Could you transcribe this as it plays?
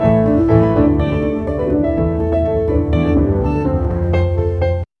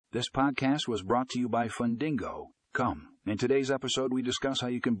This podcast was brought to you by Fundingo. In today's episode, we discuss how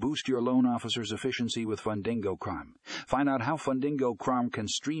you can boost your loan officer's efficiency with Fundingo CRM. Find out how Fundingo CRM can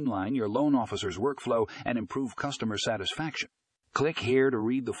streamline your loan officer's workflow and improve customer satisfaction. Click here to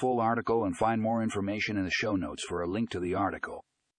read the full article and find more information in the show notes for a link to the article.